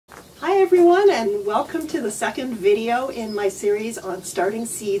everyone, and welcome to the second video in my series on starting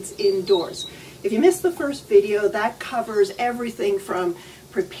seeds indoors. If you missed the first video, that covers everything from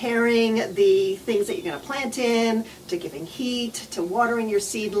preparing the things that you're going to plant in, to giving heat, to watering your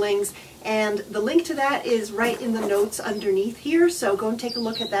seedlings, and the link to that is right in the notes underneath here, so go and take a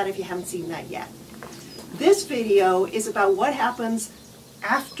look at that if you haven't seen that yet. This video is about what happens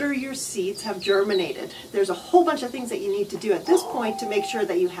after your seeds have germinated. There's a whole bunch of things that you need to do at this point to make sure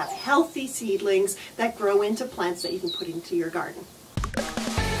that you have healthy seedlings that grow into plants that you can put into your garden.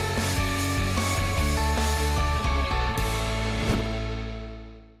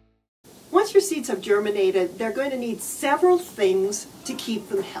 Once your seeds have germinated, they're going to need several things to keep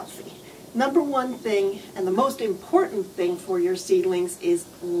them healthy. Number one thing, and the most important thing for your seedlings, is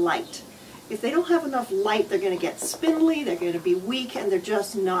light. If they don't have enough light, they're going to get spindly, they're going to be weak, and they're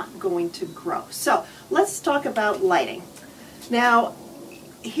just not going to grow. So let's talk about lighting. Now,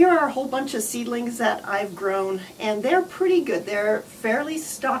 here are a whole bunch of seedlings that I've grown, and they're pretty good. They're fairly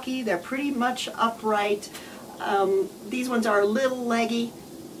stocky, they're pretty much upright. These ones are a little leggy.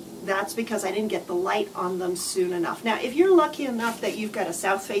 That's because I didn't get the light on them soon enough. Now, if you're lucky enough that you've got a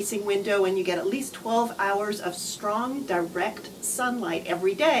south-facing window and you get at least 12 hours of strong, direct sunlight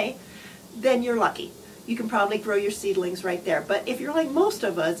every day, then you're lucky. You can probably grow your seedlings right there. But if you're like most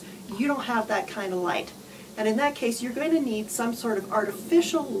of us, you don't have that kind of light. And in that case, you're going to need some sort of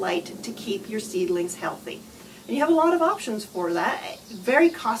artificial light to keep your seedlings healthy. And you have a lot of options for that. Very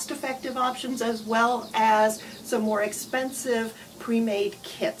cost-effective options, as well as some more expensive pre-made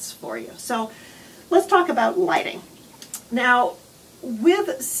kits for you. So let's talk about lighting. Now,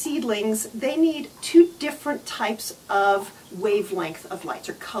 with seedlings, they need two different types of wavelength of light,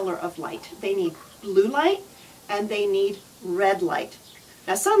 or color of light. They need blue light and they need red light.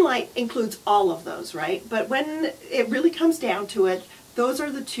 Now, sunlight includes all of those, right? But when it really comes down to it, those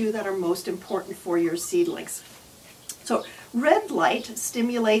are the two that are most important for your seedlings. So red light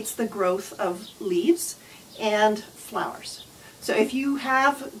stimulates the growth of leaves and flowers. So if you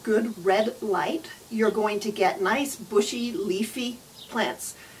have good red light, you're going to get nice, bushy, leafy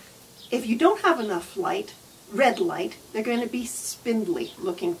plants. If you don't have enough light, red light, they're going to be spindly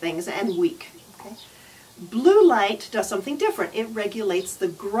looking things and weak. Okay? Blue light does something different. It regulates the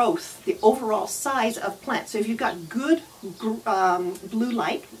growth, the overall size of plants. So if you've got good blue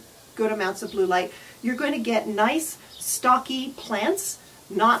light, good amounts of blue light, you're going to get nice, stocky plants,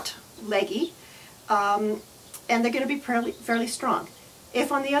 not leggy, and they're going to be fairly strong.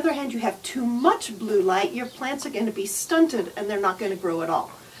 If, on the other hand, you have too much blue light, your plants are going to be stunted and they're not going to grow at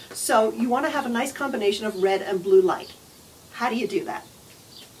all. So you want to have a nice combination of red and blue light. How do you do that?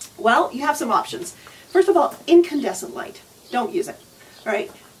 Well, you have some options. First of all, incandescent light. Don't use it. All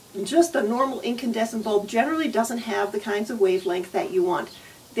right? Just a normal incandescent bulb generally doesn't have the kinds of wavelength that you want.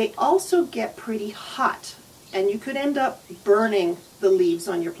 They also get pretty hot, and you could end up burning the leaves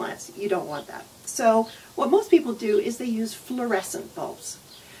on your plants. You don't want that. So what most people do is they use fluorescent bulbs.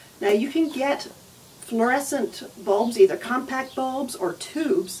 Now, you can get fluorescent bulbs, either compact bulbs or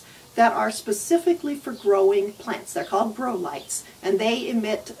tubes, that are specifically for growing plants. They're called grow lights, and they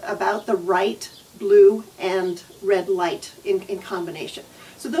emit about the right blue and red light in combination.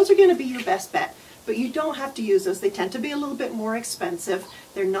 So those are going to be your best bet, but you don't have to use those. They tend to be a little bit more expensive.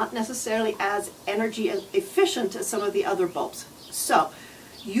 They're not necessarily as energy efficient as some of the other bulbs. So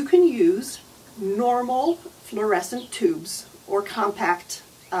you can use normal fluorescent tubes or compact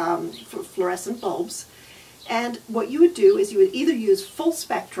fluorescent bulbs, and what you would do is you would either use full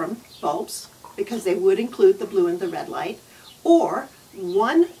spectrum bulbs, because they would include the blue and the red light, or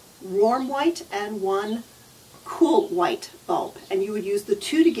one warm white and one cool white bulb, and you would use the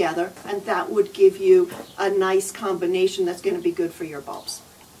two together, and that would give you a nice combination that's going to be good for your bulbs.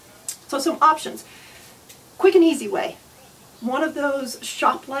 So some options. Quick and easy way. One of those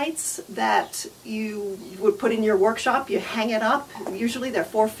shop lights that you would put in your workshop, you hang it up. Usually they're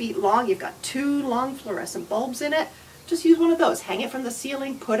 4 feet long. You've got 2 long fluorescent bulbs in it. Just use one of those. Hang it from the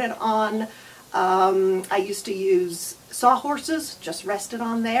ceiling, put it on, I used to use sawhorses, just rest it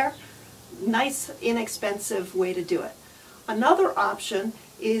on there. Nice, inexpensive way to do it. Another option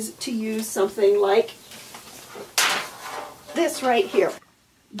is to use something like this right here.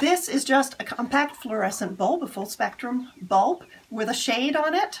 This is just a compact fluorescent bulb, a full spectrum bulb with a shade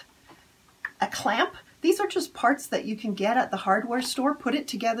on it, a clamp. These are just parts that you can get at the hardware store. Put it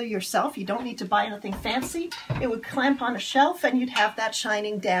together yourself. You don't need to buy anything fancy. It would clamp on a shelf and you'd have that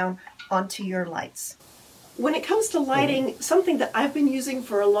shining down onto your lights. When it comes to lighting, something that I've been using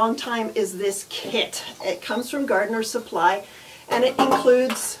for a long time is this kit. It comes from Gardener's Supply, and it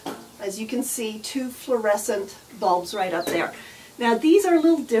includes, as you can see, 2 fluorescent bulbs right up there. Now these are a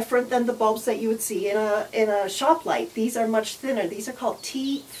little different than the bulbs that you would see in a shop light. These are much thinner. These are called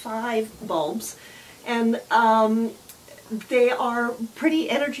T5 bulbs, and they are pretty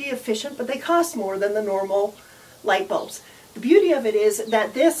energy efficient, but they cost more than the normal light bulbs. The beauty of it is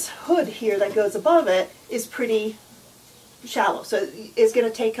that this hood here that goes above it is pretty shallow, so it's going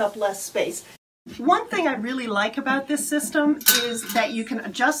to take up less space. One thing I really like about this system is that you can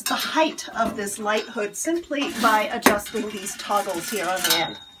adjust the height of this light hood simply by adjusting these toggles here on the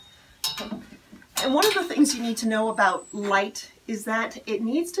end. And one of the things you need to know about light is that it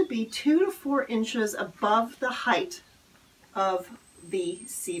needs to be 2 to 4 inches above the height of the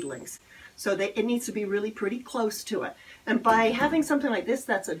seedlings. So that it needs to be really pretty close to it. And by having something like this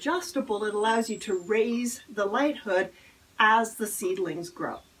that's adjustable, it allows you to raise the light hood as the seedlings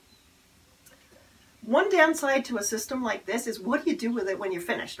grow. One downside to a system like this is what do you do with it when you're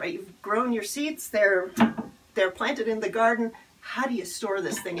finished, right? You've grown your seeds, they're planted in the garden. How do you store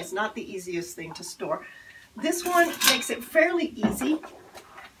this thing? It's not the easiest thing to store. This one makes it fairly easy.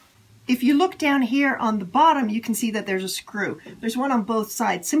 If you look down here on the bottom, you can see that there's a screw. There's one on both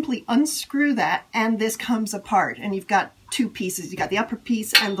sides. Simply unscrew that and this comes apart, and you've got 2 pieces. You've got the upper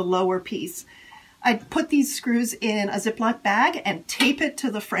piece and the lower piece. I'd put these screws in a Ziploc bag and tape it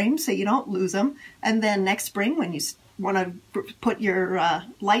to the frame so you don't lose them. And then next spring, when you want to put your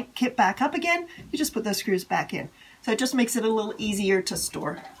light kit back up again, you just put those screws back in. So it just makes it a little easier to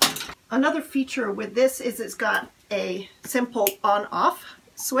store. Another feature with this is it's got a simple on-off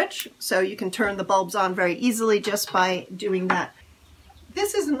switch, so you can turn the bulbs on very easily just by doing that.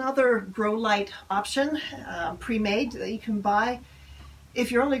 This is another grow light option, pre-made, that you can buy. If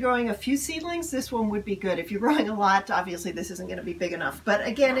you're only growing a few seedlings, this one would be good. If you're growing a lot, obviously this isn't going to be big enough. But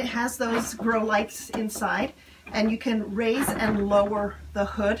again, it has those grow lights inside, and you can raise and lower the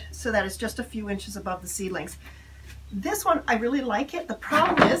hood so that it's just a few inches above the seedlings. This one, I really like it. The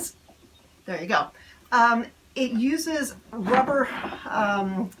problem is, there you go, it uses rubber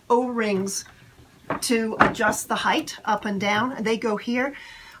O-rings to adjust the height up and down. They go here.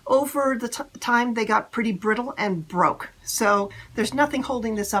 Over the time, they got pretty brittle and broke. So there's nothing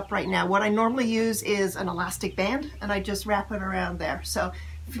holding this up right now. What I normally use is an elastic band, and I just wrap it around there. So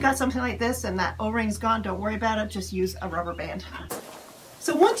if you've got something like this and that O-ring's gone, don't worry about it, just use a rubber band.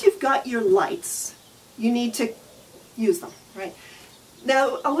 So once you've got your lights, you need to use them, right?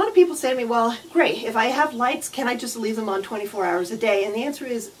 Now, a lot of people say to me, well, great, if I have lights, can I just leave them on 24 hours a day? And the answer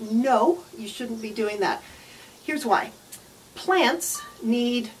is no, you shouldn't be doing that. Here's why. Plants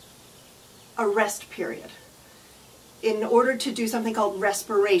need a rest period in order to do something called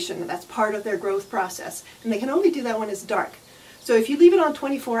respiration. That's part of their growth process. And they can only do that when it's dark. So if you leave it on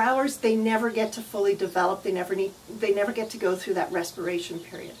 24 hours, they never get to fully develop. They never get to go through that respiration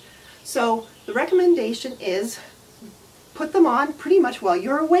period. So the recommendation is put them on pretty much while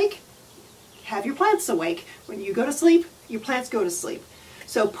you're awake. Have your plants awake. When you go to sleep, your plants go to sleep.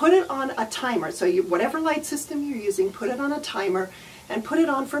 So put it on a timer. So whatever light system you're using, put it on a timer and put it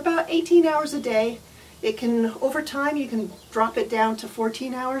on for about 18 hours a day. It can, over time, you can drop it down to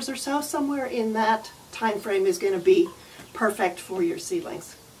 14 hours or so. Somewhere in that time frame is going to be perfect for your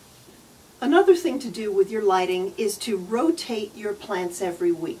seedlings. Another thing to do with your lighting is to rotate your plants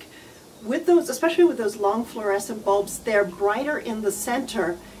every week. With those, especially with those long fluorescent bulbs, they're brighter in the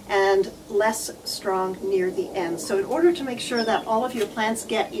center and less strong near the end. So in order to make sure that all of your plants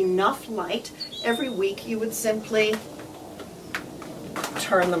get enough light every week, you would simply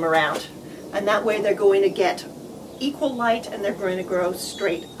turn them around. And that way they're going to get equal light and they're going to grow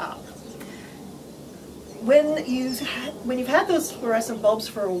straight up. When you've had those fluorescent bulbs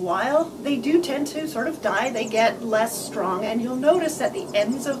for a while, they do tend to sort of die. They get less strong, and you'll notice that the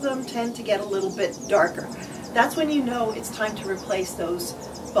ends of them tend to get a little bit darker. That's when you know it's time to replace those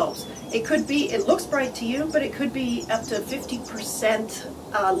bulbs. It could be, it looks bright to you, but it could be up to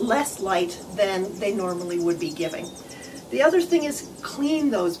 50% less light than they normally would be giving. The other thing is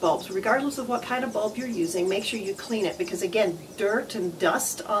clean those bulbs. Regardless of what kind of bulb you're using, make sure you clean it, because again, dirt and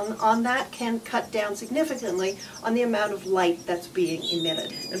dust on that can cut down significantly on the amount of light that's being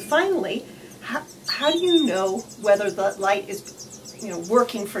emitted. And finally, how do you know whether the light is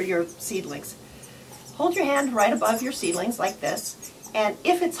working for your seedlings? Hold your hand right above your seedlings like this, and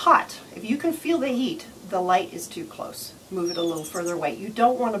if it's hot, if you can feel the heat, the light is too close. Move it a little further away. You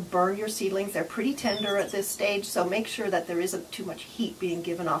don't want to burn your seedlings. They're pretty tender at this stage, so make sure that there isn't too much heat being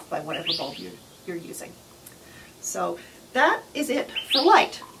given off by whatever bulb you're using. So that is it for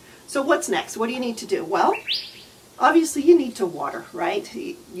light. So what's next? What do you need to do? Well, obviously you need to water, right?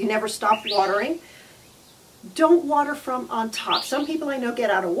 You never stop watering. Don't water from on top. Some people I know get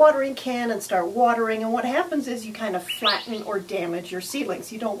out a watering can and start watering, and what happens is you kind of flatten or damage your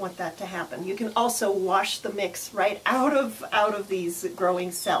seedlings. You don't want that to happen. You can also wash the mix right out of these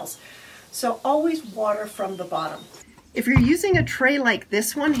growing cells. So always water from the bottom. If you're using a tray like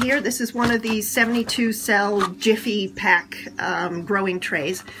this one here, this is one of these 72 cell Jiffy Pack growing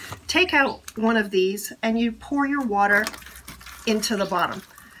trays. Take out one of these and you pour your water into the bottom.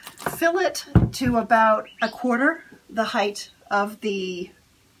 Fill it to about a quarter the height of the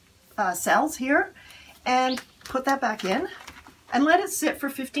cells here, and put that back in and let it sit for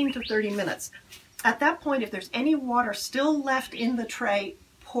 15 to 30 minutes. At that point, if there's any water still left in the tray,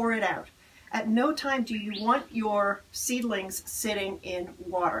 pour it out. At no time do you want your seedlings sitting in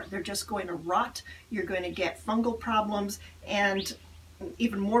water. They're just going to rot. You're going to get fungal problems and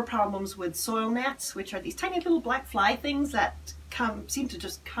even more problems with soil gnats, which are these tiny little black fly things that seem to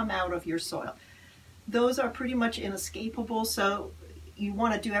just come out of your soil. Those are pretty much inescapable, so you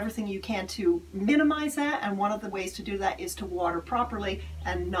want to do everything you can to minimize that, and one of the ways to do that is to water properly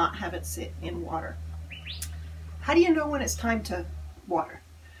and not have it sit in water. How do you know when it's time to water?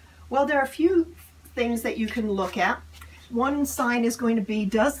 Well, there are a few things that you can look at. One sign is going to be,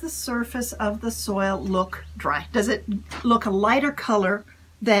 does the surface of the soil look dry? Does it look a lighter color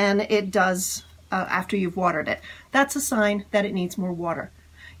than it does after you've watered it? That's a sign that it needs more water.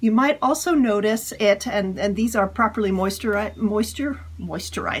 You might also notice it, and these are properly moisturized,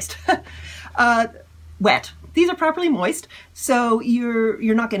 wet. These are properly moist, so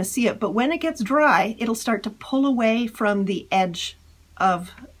you're not going to see it. But when it gets dry, it'll start to pull away from the edge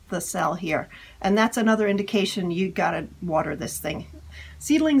of the cell here, and that's another indication you gotta water this thing.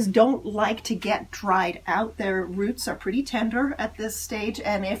 Seedlings don't like to get dried out. Their roots are pretty tender at this stage,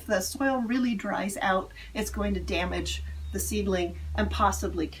 and if the soil really dries out, it's going to damage the seedling and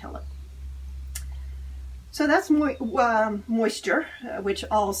possibly kill it. So that's moisture, which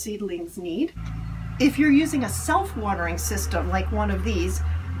all seedlings need. If you're using a self-watering system like one of these,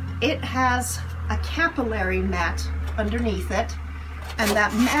 it has a capillary mat underneath it, and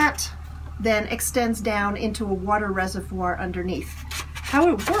that mat then extends down into a water reservoir underneath. How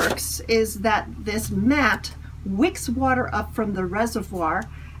it works is that this mat wicks water up from the reservoir,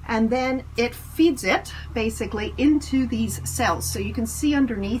 and then it feeds it basically into these cells. So you can see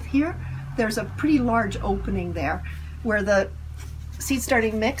underneath here, there's a pretty large opening there where the seed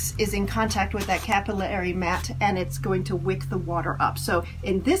starting mix is in contact with that capillary mat, and it's going to wick the water up. So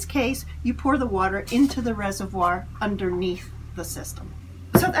in this case, you pour the water into the reservoir underneath the system.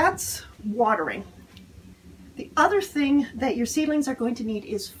 So that's watering. The other thing that your seedlings are going to need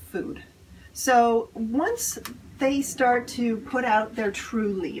is food. So once they start to put out their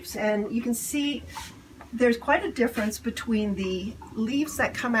true leaves, and you can see there's quite a difference between the leaves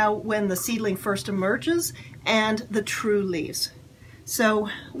that come out when the seedling first emerges and the true leaves. So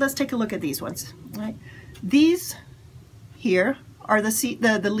let's take a look at these ones. Right? These here are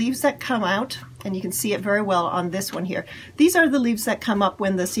the leaves that come out, and you can see it very well on this one here. These are the leaves that come up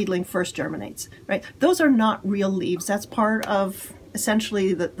when the seedling first germinates, right? Those are not real leaves. That's part of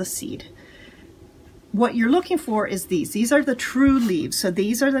essentially the seed. What you're looking for is these. These are the true leaves. So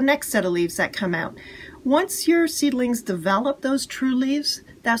these are the next set of leaves that come out. Once your seedlings develop those true leaves,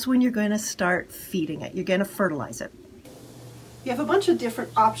 that's when you're going to start feeding it. You're going to fertilize it. You have a bunch of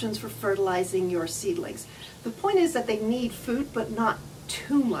different options for fertilizing your seedlings. The point is that they need food, but not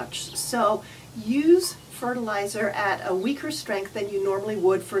too much. So use fertilizer at a weaker strength than you normally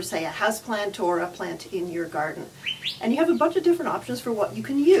would for, say, a houseplant or a plant in your garden. And you have a bunch of different options for what you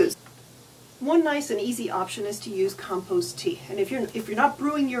can use. One nice and easy option is to use compost tea. And if you're not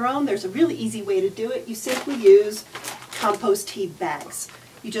brewing your own, there's a really easy way to do it. You simply use compost tea bags.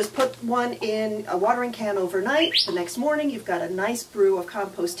 You just put one in a watering can overnight. The next morning you've got a nice brew of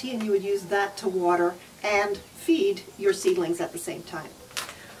compost tea, and you would use that to water and feed your seedlings at the same time.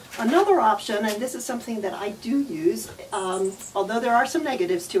 Another option, and this is something that I do use, although there are some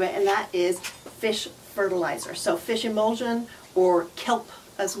negatives to it, and that is fish fertilizer. So fish emulsion or kelp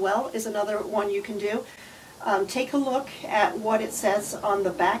as well is another one you can do. Take a look at what it says on the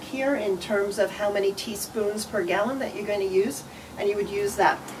back here in terms of how many teaspoons per gallon that you're going to use, and you would use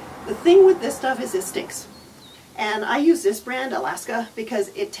that. The thing with this stuff is it stinks. And I use this brand, Alaska, because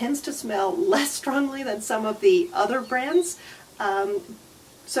it tends to smell less strongly than some of the other brands.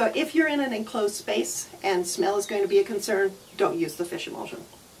 So if you're in an enclosed space and smell is going to be a concern, don't use the fish emulsion.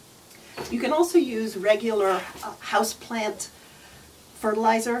 You can also use regular houseplant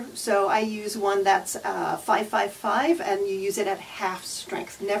fertilizer. So I use one that's 555, and you use it at half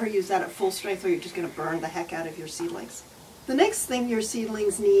strength. Never use that at full strength, or you're just going to burn the heck out of your seedlings. The next thing your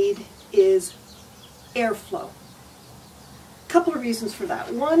seedlings need is airflow. A couple of reasons for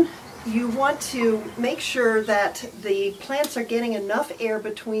that. One, you want to make sure that the plants are getting enough air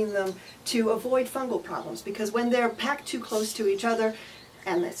between them to avoid fungal problems, because when they're packed too close to each other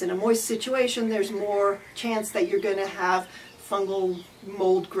and it's in a moist situation, there's more chance that you're going to have fungal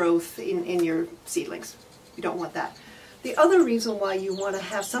mold growth in your seedlings. You don't want that. The other reason why you want to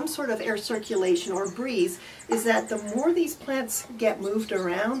have some sort of air circulation or breeze is that the more these plants get moved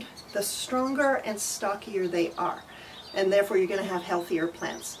around, the stronger and stockier they are, and therefore you're going to have healthier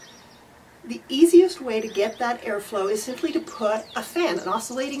plants. The easiest way to get that airflow is simply to put a fan, an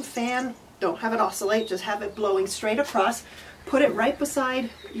oscillating fan. Don't have it oscillate, just have it blowing straight across. Put it right beside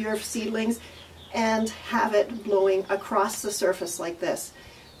your seedlings and have it blowing across the surface like this.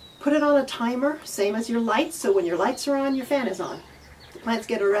 Put it on a timer, same as your lights, so when your lights are on, your fan is on. The plants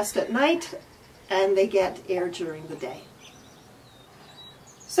get a rest at night and they get air during the day.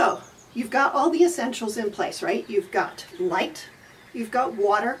 So, you've got all the essentials in place, right? You've got light, you've got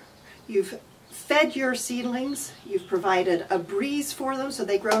water, you've fed your seedlings, you've provided a breeze for them so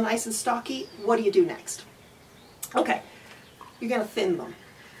they grow nice and stocky. What do you do next? Okay, you're going to thin them.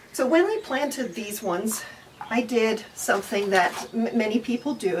 So when I planted these ones, I did something that many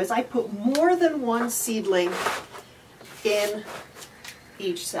people do, is I put more than one seedling in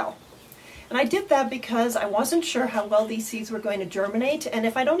each cell. And I did that because I wasn't sure how well these seeds were going to germinate, and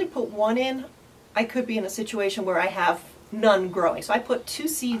if I'd only put one in, I could be in a situation where I have none growing. So I put 2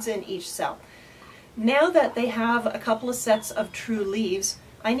 seeds in each cell. Now that they have a couple of sets of true leaves,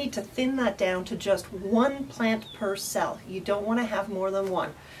 I need to thin that down to just 1 plant per cell. You don't want to have more than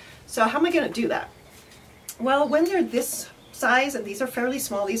 1. So how am I going to do that? Well, when they're this size, and these are fairly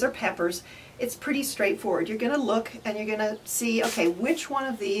small, these are peppers, it's pretty straightforward. You're going to look and you're going to see, okay, which one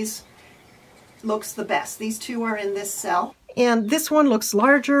of these looks the best. These 2 are in this cell. And this one looks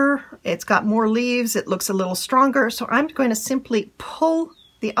larger, it's got more leaves, it looks a little stronger, so I'm going to simply pull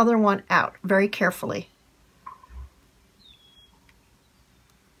the other one out very carefully.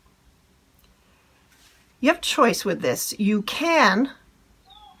 You have choice with this. You can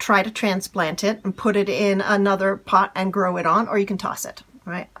try to transplant it and put it in another pot and grow it on, or you can toss it.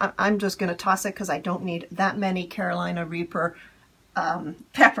 Right? I'm just going to toss it because I don't need that many Carolina Reaper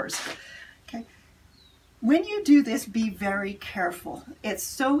peppers. Okay. When you do this, be very careful. It's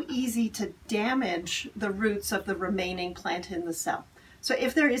so easy to damage the roots of the remaining plant in the cell. So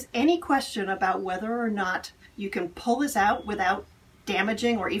if there is any question about whether or not you can pull this out without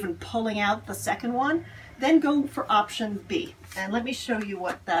damaging or even pulling out the second one, then go for option B. And let me show you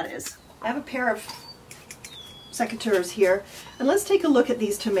what that is. I have a pair of secateurs here, and let's take a look at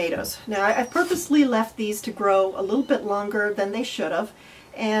these tomatoes. Now I've purposely left these to grow a little bit longer than they should have,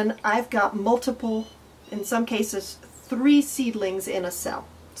 and I've got multiple, in some cases 3 seedlings in a cell.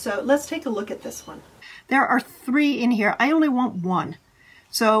 So let's take a look at this one. There are 3 in here. I only want 1.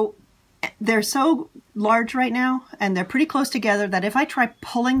 So they're so large right now, and they're pretty close together, that if I try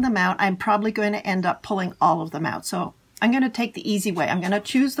pulling them out, I'm probably going to end up pulling all of them out. So I'm going to take the easy way. I'm going to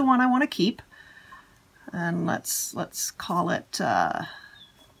choose the one I want to keep, and let's call it that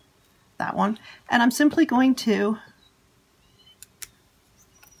one. And I'm simply going to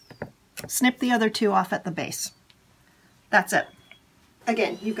snip the other 2 off at the base. That's it.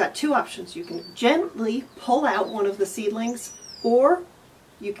 Again, you've got 2 options. You can gently pull out one of the seedlings, or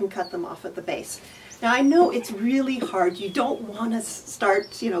you can cut them off at the base. Now I know it's really hard. You don't want to start,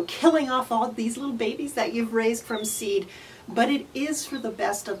 killing off all these little babies that you've raised from seed, but it is for the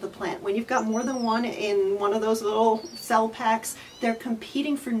best of the plant. When you've got more than one in one of those little cell packs, they're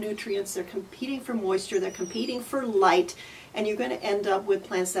competing for nutrients, they're competing for moisture, they're competing for light, and you're going to end up with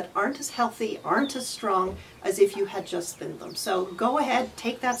plants that aren't as healthy, aren't as strong as if you had just thinned them. So go ahead,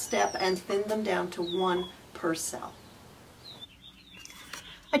 take that step and thin them down to 1 per cell.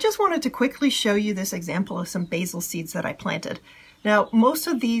 I just wanted to quickly show you this example of some basil seeds that I planted. Now, most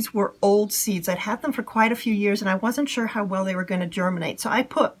of these were old seeds. I'd had them for quite a few years, and I wasn't sure how well they were going to germinate. So I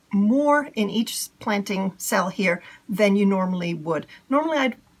put more in each planting cell here than you normally would.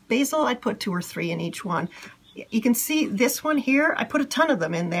 Normally, basil, I'd put 2 or 3 in each one. You can see this one here, I put a ton of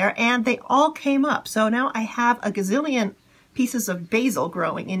them in there, and they all came up. So now I have a gazillion pieces of basil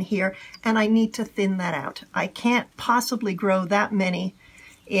growing in here, and I need to thin that out. I can't possibly grow that many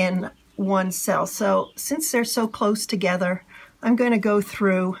in one cell. So since they're so close together, I'm going to go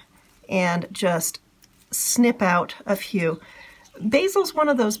through and just snip out a few. Basil's one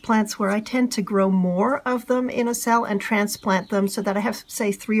of those plants where I tend to grow more of them in a cell and transplant them so that I have,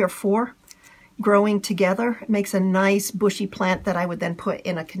 say, 3 or 4 growing together. It makes a nice bushy plant that I would then put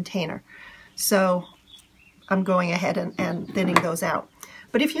in a container. So I'm going ahead and thinning those out.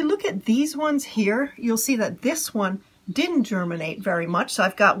 But if you look at these ones here, you'll see that this one didn't germinate very much. So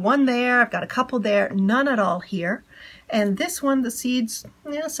I've got one there, I've got a couple there, none at all here. And this one, the seeds,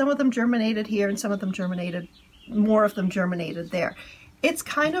 yeah, some of them germinated here and some of them germinated, more of them germinated there. It's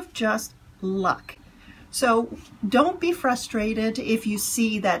kind of just luck. So don't be frustrated if you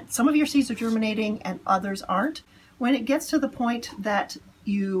see that some of your seeds are germinating and others aren't. When it gets to the point that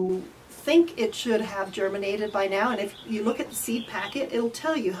you think it should have germinated by now, and if you look at the seed packet, it'll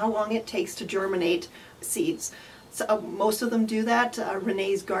tell you how long it takes to germinate seeds. So most of them do that.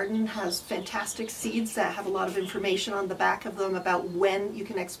 Renee's Garden has fantastic seeds that have a lot of information on the back of them about when you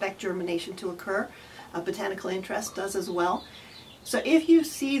can expect germination to occur. Botanical Interest does as well. So if you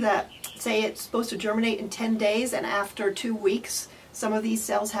see that, say it's supposed to germinate in 10 days and after 2 weeks some of these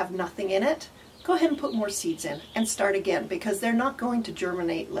cells have nothing in it, go ahead and put more seeds in and start again, because they're not going to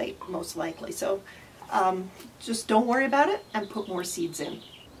germinate late, most likely. So just don't worry about it and put more seeds in.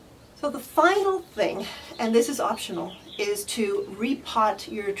 So the final thing, and this is optional, is to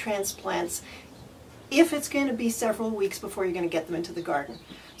repot your transplants if it's going to be several weeks before you're going to get them into the garden.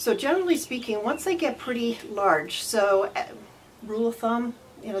 So generally speaking, once they get pretty large, so rule of thumb,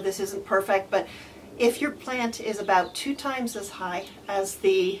 you know, this isn't perfect, but if your plant is about 2 times as high as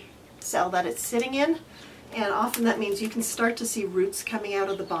the cell that it's sitting in, and often that means you can start to see roots coming out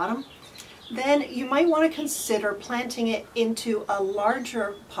of the bottom, then you might want to consider planting it into a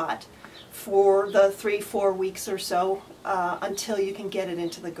larger pot for the 3-4 weeks or so until you can get it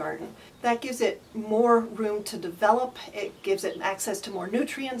into the garden. That gives it more room to develop, it gives it access to more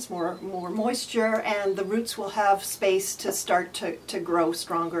nutrients, more moisture, and the roots will have space to start to grow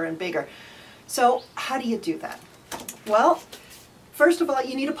stronger and bigger. So how do you do that? Well, first of all,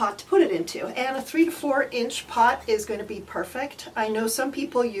 you need a pot to put it into, and a 3 to 4 inch pot is going to be perfect. I know some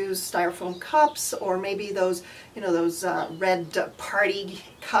people use styrofoam cups, or maybe those, you know, those red party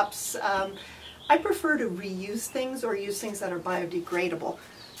cups. I prefer to reuse things or use things that are biodegradable.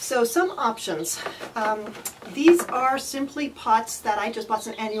 So some options. These are simply pots that I just bought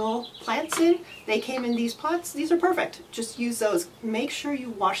some annual plants in. They came in these pots. These are perfect. Just use those. Make sure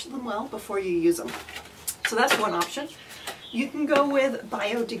you wash them well before you use them. So that's one option. You can go with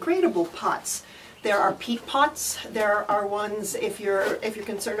biodegradable pots. There are peat pots. There are ones, if you're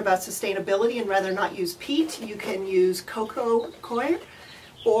concerned about sustainability and rather not use peat, you can use cocoa coir,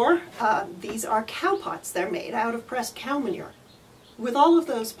 or these are cow pots. They're made out of pressed cow manure. With all of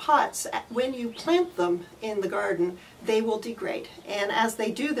those pots, when you plant them in the garden, they will degrade. And as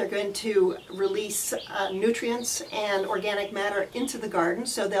they do, they're going to release nutrients and organic matter into the garden,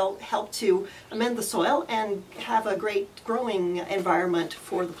 so they'll help to amend the soil and have a great growing environment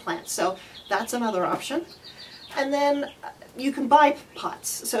for the plants. So that's another option. And then you can buy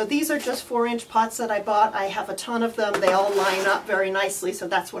pots. So these are just 4-inch pots that I bought. I have a ton of them. They all line up very nicely, so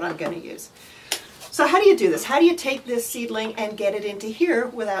that's what I'm going to use. So how do you do this? How do you take this seedling and get it into here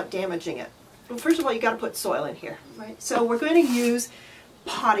without damaging it? Well, first of all, you got to put soil in here, right? So we're going to use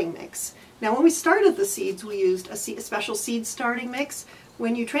potting mix. Now, when we started the seeds, we used a special seed starting mix.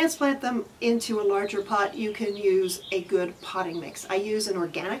 When you transplant them into a larger pot, you can use a good potting mix. I use an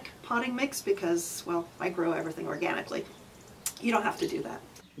organic potting mix because, well, I grow everything organically. You don't have to do that.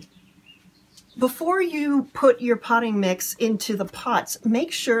 Before you put your potting mix into the pots,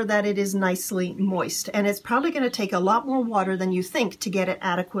 make sure that it is nicely moist. And it's probably going to take a lot more water than you think to get it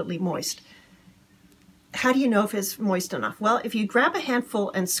adequately moist. How do you know if it's moist enough? Well, if you grab a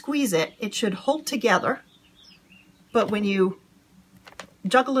handful and squeeze it, it should hold together. But when you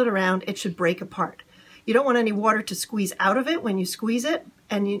juggle it around, it should break apart. You don't want any water to squeeze out of it when you squeeze it,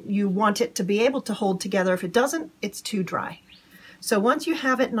 and you want it to be able to hold together. If it doesn't, it's too dry. So once you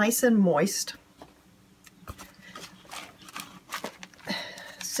have it nice and moist,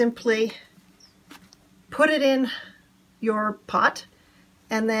 simply put it in your pot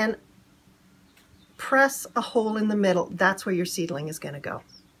and then press a hole in the middle. That's where your seedling is going to go.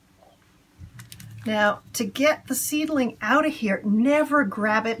 Now, to get the seedling out of here, never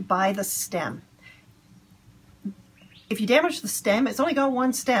grab it by the stem. If you damage the stem, it's only got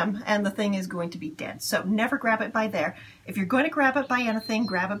one stem and the thing is going to be dead. So never grab it by there. If you're going to grab it by anything,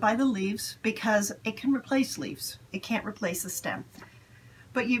 grab it by the leaves, because it can replace leaves. It can't replace the stem.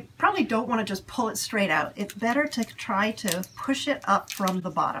 But you probably don't want to just pull it straight out. It's better to try to push it up from the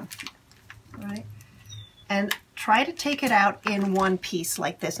bottom, right? And try to take it out in one piece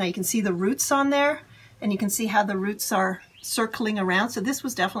like this. Now you can see the roots on there, and you can see how the roots are circling around. So this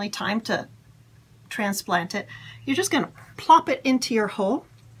was definitely time to transplant it. You're just going to plop it into your hole.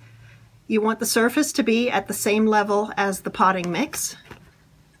 You want the surface to be at the same level as the potting mix,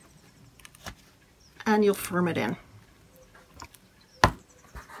 and you'll firm it in.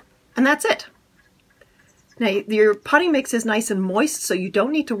 And that's it. Now your potting mix is nice and moist, so you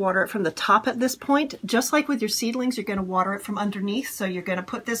don't need to water it from the top at this point. Just like with your seedlings, you're going to water it from underneath. So you're going to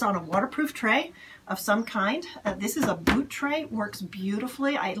put this on a waterproof tray of some kind. This is a boot tray, works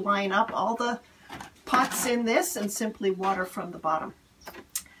beautifully. I line up all the pots in this and simply water from the bottom.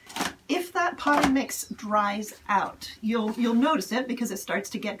 If that potting mix dries out, you'll notice it because it starts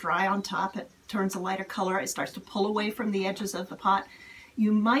to get dry on top. It turns a lighter color. It starts to pull away from the edges of the pot.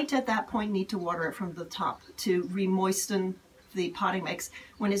 You might at that point need to water it from the top to re-moisten the potting mix.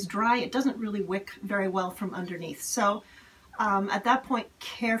 When it's dry, it doesn't really wick very well from underneath. So at that point,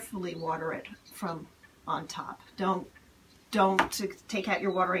 carefully water it from on top. Don't take out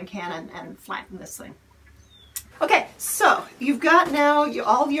your watering can and flatten this thing. Okay, so you've got now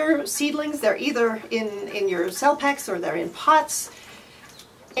all your seedlings. They're either in your cell packs or they're in pots.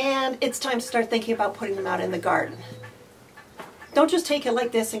 And it's time to start thinking about putting them out in the garden. Don't just take it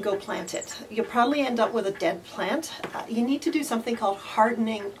like this and go plant it. You'll probably end up with a dead plant. You need to do something called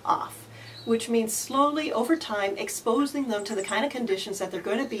hardening off, which means slowly over time exposing them to the kind of conditions that they're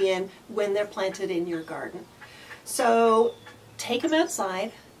going to be in when they're planted in your garden. So take them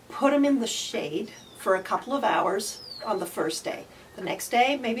outside, put them in the shade for a couple of hours on the first day. The next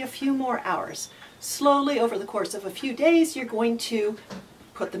day, maybe a few more hours. Slowly over the course of a few days, you're going to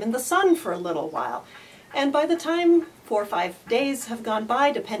put them in the sun for a little while. And by the time 4 or 5 days have gone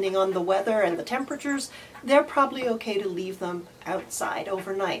by, depending on the weather and the temperatures, they're probably okay to leave them outside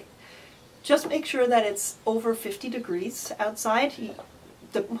overnight. Just make sure that it's over 50 degrees outside.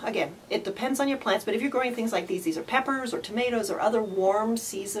 Again, it depends on your plants, but if you're growing things like these are peppers or tomatoes or other warm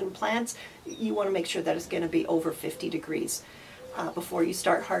season plants, you want to make sure that it's going to be over 50 degrees before you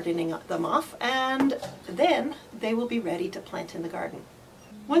start hardening them off, and then they will be ready to plant in the garden.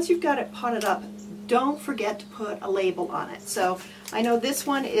 Once you've got it potted up, don't forget to put a label on it. So I know this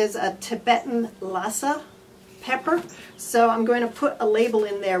one is a Tibetan Lhasa pepper, so I'm going to put a label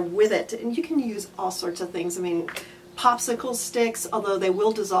in there with it. And you can use all sorts of things. I mean, popsicle sticks, although they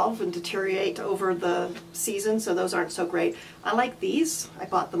will dissolve and deteriorate over the season, so those aren't so great. I like these. I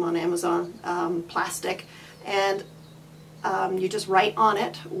bought them on Amazon, plastic, and you just write on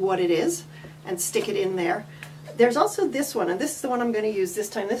it what it is and stick it in there. There's also this one, and this is the one I'm going to use this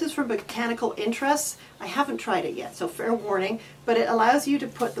time. This is from Botanical Interests. I haven't tried it yet, so fair warning, but it allows you to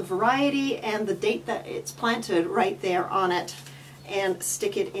put the variety and the date that it's planted right there on it and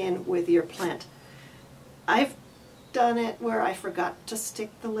stick it in with your plant. I've done it where I forgot to stick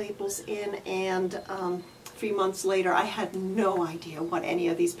the labels in, and 3 months later I had no idea what any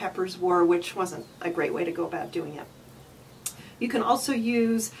of these peppers were, which wasn't a great way to go about doing it. You can also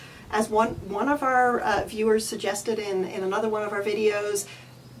use, as one of our viewers suggested in another one of our videos,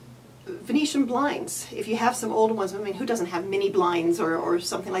 Venetian blinds. If you have some old ones, I mean, who doesn't have mini blinds or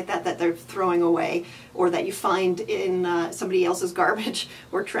something like that that they're throwing away, or that you find in somebody else's garbage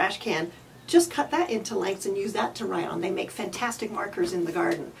or trash can, just cut that into lengths and use that to write on. They make fantastic markers in the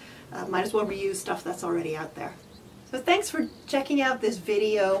garden. Might as well reuse stuff that's already out there. So thanks for checking out this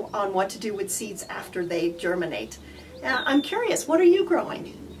video on what to do with seeds after they germinate. I'm curious, what are you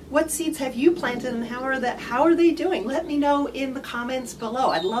growing? What seeds have you planted and how are they doing? Let me know in the comments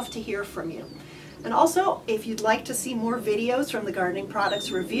below. I'd love to hear from you. And also, if you'd like to see more videos from the Gardening Products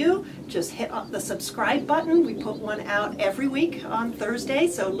Review, just hit the subscribe button. We put one out every week on Thursday,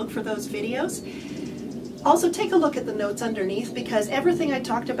 so look for those videos. Also, take a look at the notes underneath, because everything I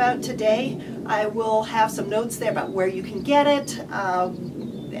talked about today, I will have some notes there about where you can get it,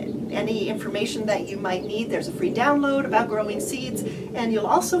 any information that you might need. There's a free download about growing seeds, and you'll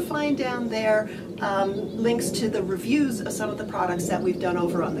also find down there links to the reviews of some of the products that we've done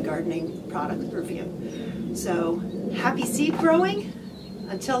over on the Gardening Product Review. So happy seed growing.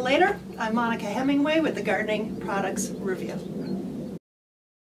 Until later, I'm Monica Hemingway with the Gardening Products Review.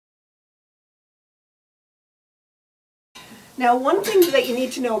 Now, one thing that you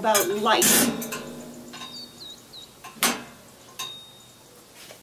need to know about light